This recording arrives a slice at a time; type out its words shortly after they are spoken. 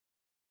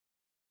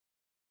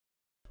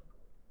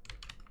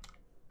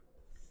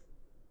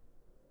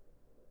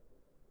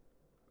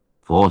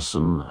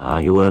Forsen,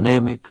 are you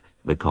anemic?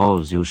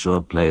 Because you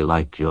sure play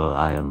like you're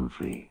iron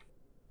free.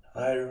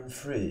 Iron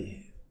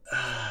free.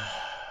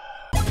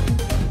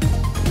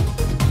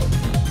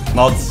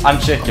 Mods, I'm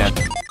chicken.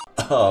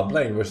 Oh, I'm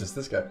playing versus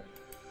this guy.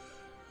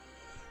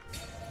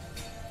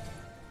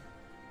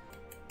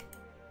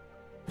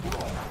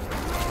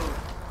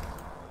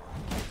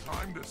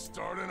 Time to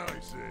start an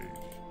ice age.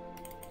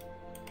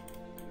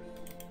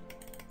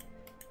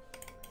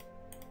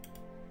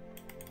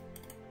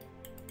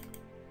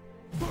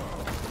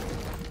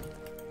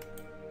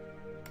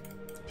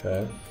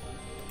 Okay.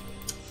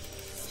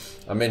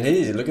 I mean,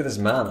 look at this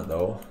mana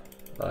though.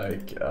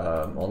 Like,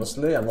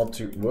 honestly, I'm not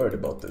too worried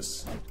about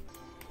this.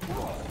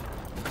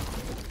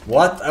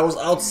 What? I was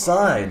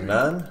outside,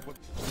 man.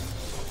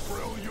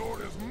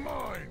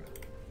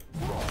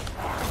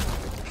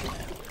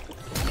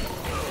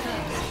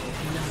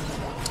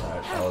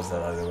 Alright, I was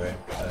that either way.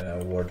 I didn't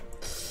have a ward.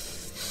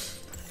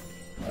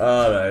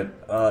 Alright.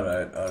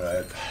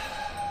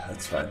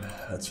 That's fine.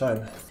 That's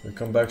fine. We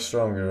come back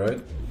stronger, right?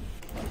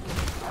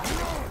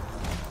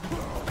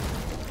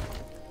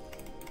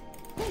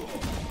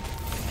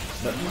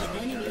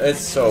 It's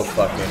so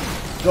fucking...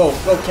 Go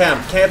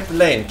camp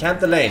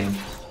the lane.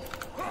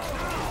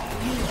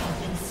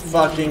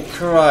 Fucking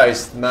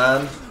Christ,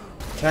 man.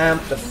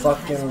 Camp the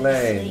fucking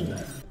lane.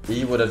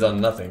 He would have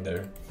done nothing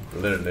there.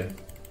 Literally.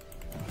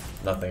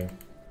 Nothing.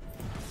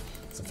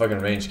 It's a fucking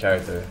range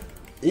character.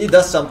 He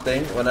does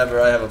something whenever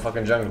I have a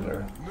fucking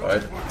jungler,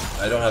 right?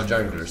 I don't have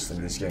junglers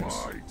in these games.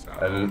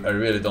 I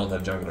really don't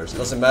have junglers.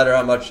 Doesn't matter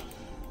how much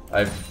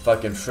I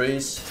fucking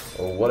freeze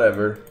or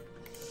whatever.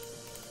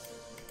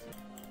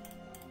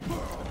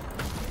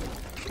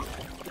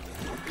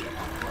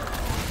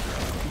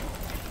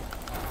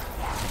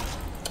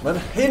 Man,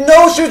 he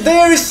knows you're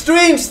there, he's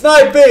stream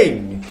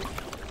sniping!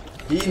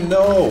 He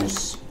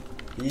knows.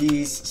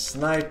 He's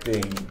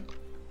sniping.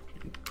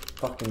 You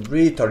fucking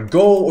retard.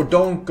 Go or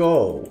don't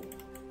go.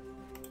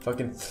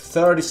 Fucking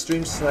 30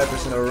 stream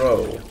snipers in a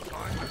row.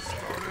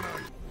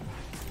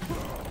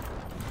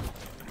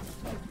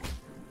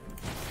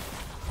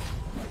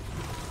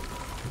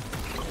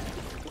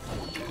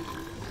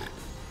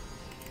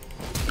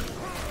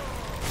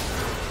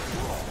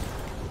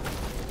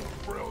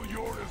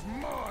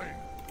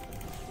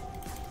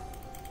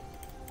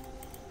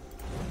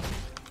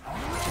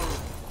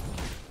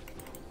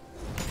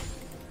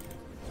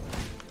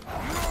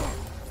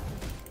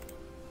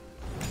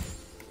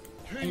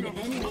 An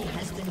enemy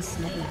has been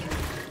slain.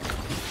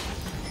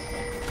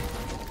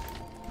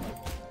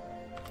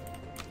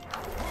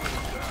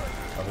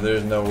 I mean,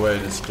 there's no way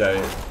this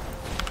guy...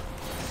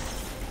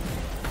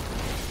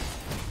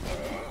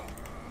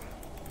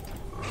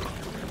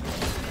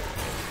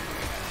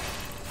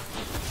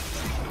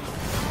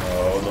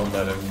 Oh, don't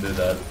let him do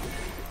that.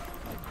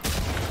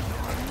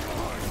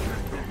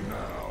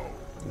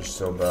 You're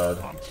so bad.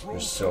 You're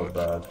so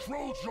bad.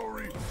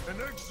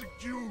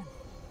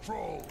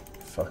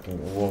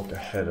 Fucking walk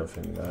ahead of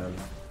him, man.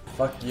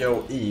 Fuck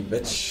yo E,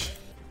 bitch.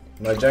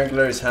 My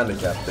jungler is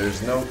handicapped.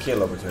 There's no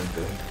kill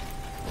opportunity.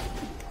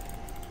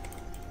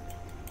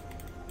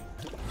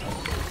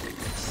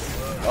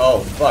 Oh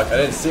fuck, I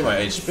didn't see my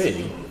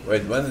HP.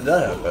 Wait, when did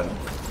that happen?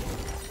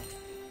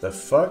 The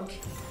fuck?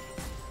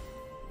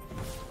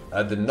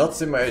 I did not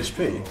see my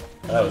HP.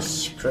 That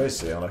was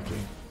crazy unlucky.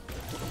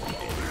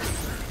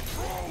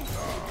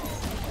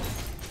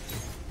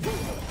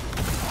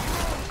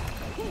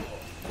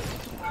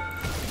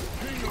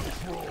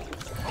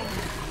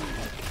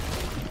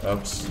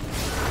 Oops.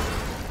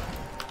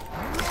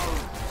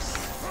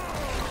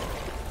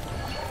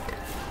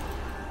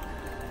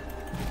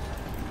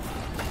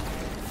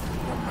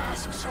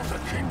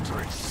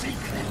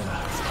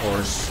 Of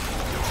course.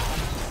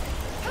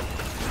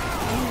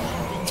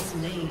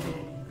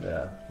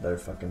 Yeah, their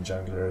fucking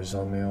jungler is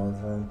on me all the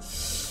time.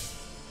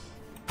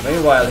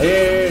 Meanwhile,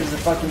 here's the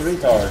fucking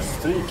retards.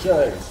 3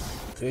 killers.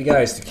 3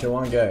 guys to kill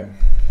 1 guy.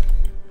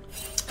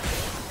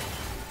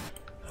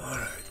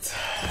 Alright,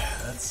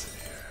 let's see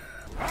here.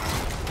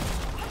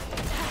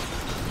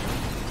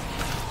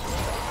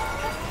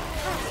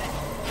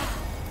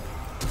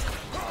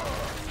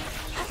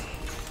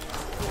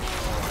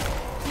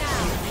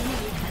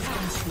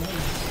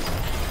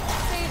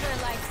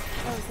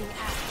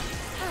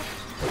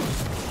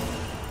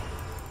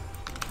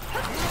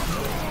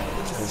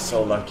 He's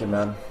so lucky,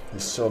 man.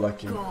 He's so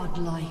lucky.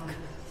 Godlike.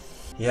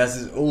 He has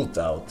his ult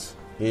out.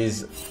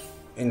 He's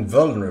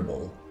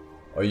invulnerable.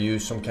 Are you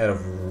some kind of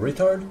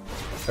retard?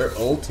 Her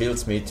ult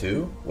heals me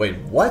too? Wait,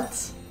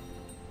 what?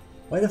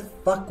 Why the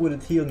fuck would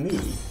it heal me?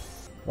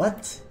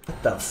 What?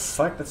 What the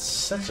fuck? That's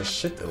such a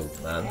shit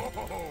ult, man.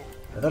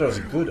 I thought it was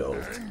a good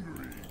ult.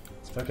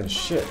 It's fucking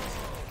shit.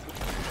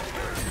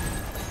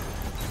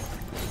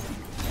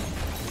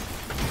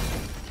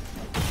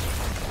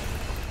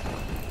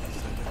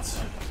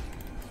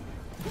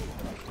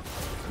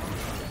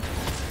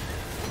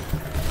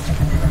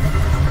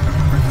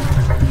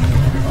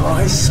 Oh,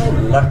 he's so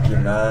lucky,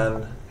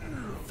 man.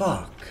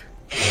 Fuck.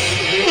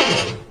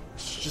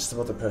 It's just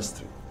about to press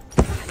through.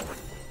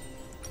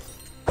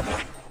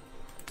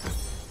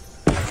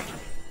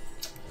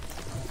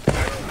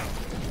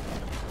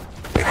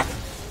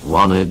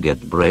 wanna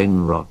get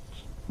brain rot?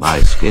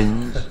 My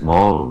skin's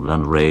small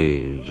and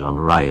rage on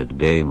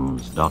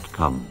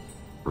riotgames.com.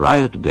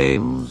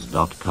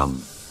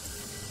 Riotgames.com.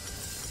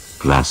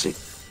 Classic.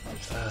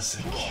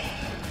 Classic.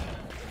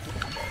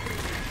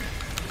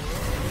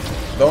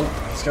 Don't.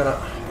 It's gonna.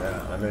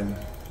 Yeah, I mean.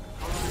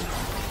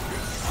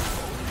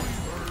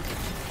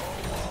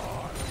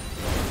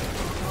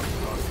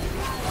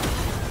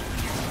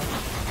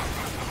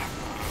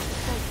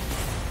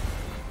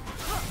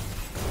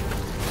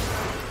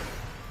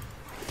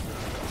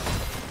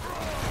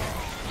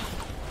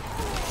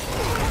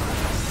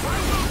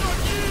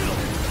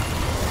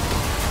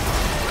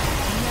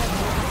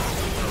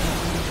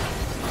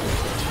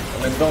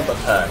 I mean, don't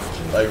attack.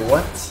 Like,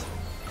 what?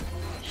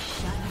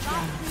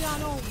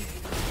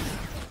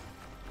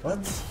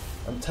 What?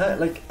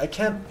 Like, I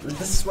can't.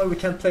 This is why we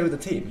can't play with the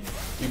team.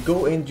 You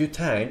go in, you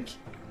tank,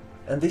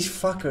 and these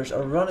fuckers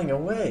are running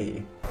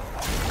away.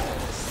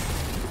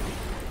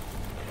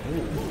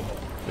 Ooh.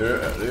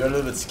 You're a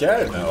little bit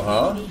scared now,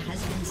 huh?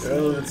 You're a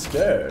little bit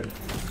scared.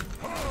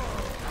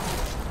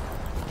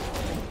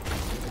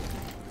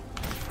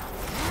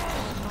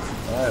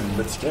 I'm a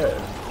bit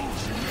scared.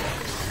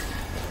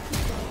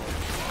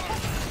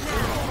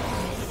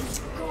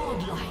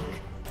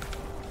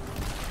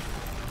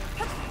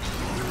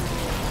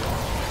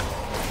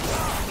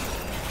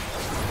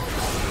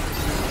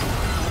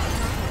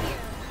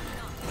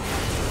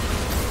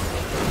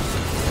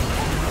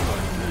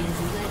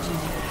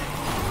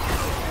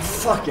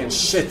 Fucking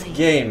shit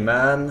game,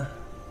 man.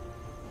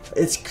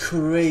 It's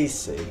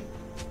crazy.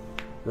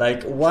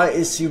 Like, why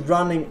is he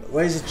running?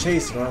 Why is he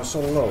chasing when I'm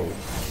so low?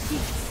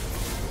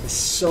 He's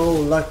so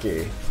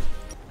lucky.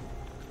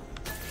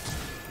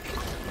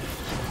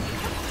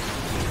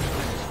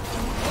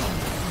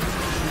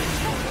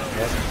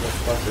 What the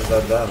fuck is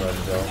that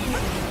damage, though?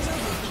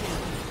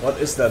 What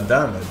is that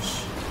damage?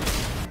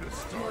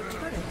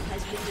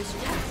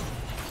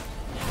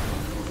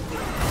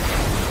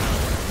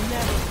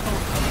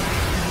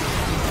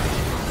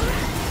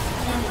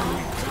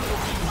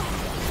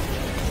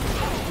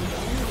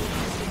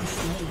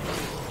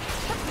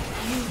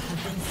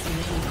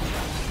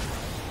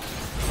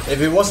 If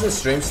it wasn't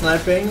stream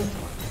sniping,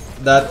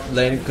 that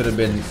lane could have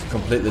been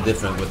completely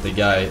different with the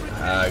guy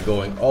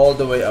going all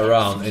the way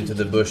around into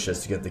the bushes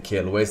to get the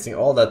kill, wasting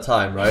all that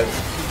time, right?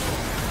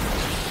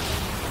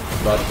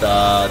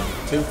 But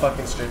two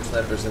fucking stream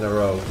snipers in a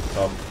row,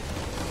 top.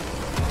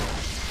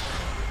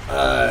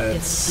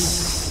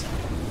 It's...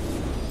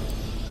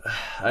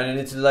 I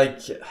need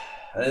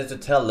to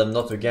tell them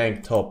not to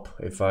gank top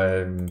if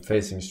I'm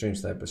facing stream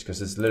snipers,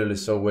 because it's literally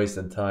so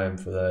wasted time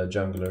for the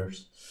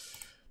junglers.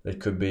 They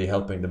could be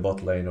helping the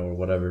bot lane or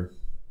whatever.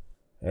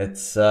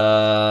 It's In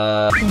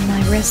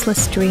my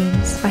restless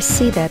dreams, I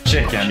see that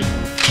Chicken.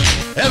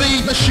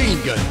 Heavy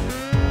machine gun.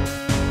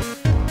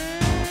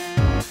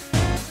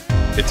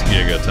 It's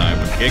Giga time.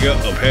 Giga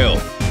of hell.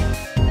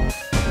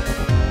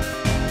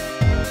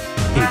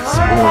 It's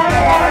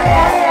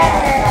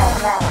more.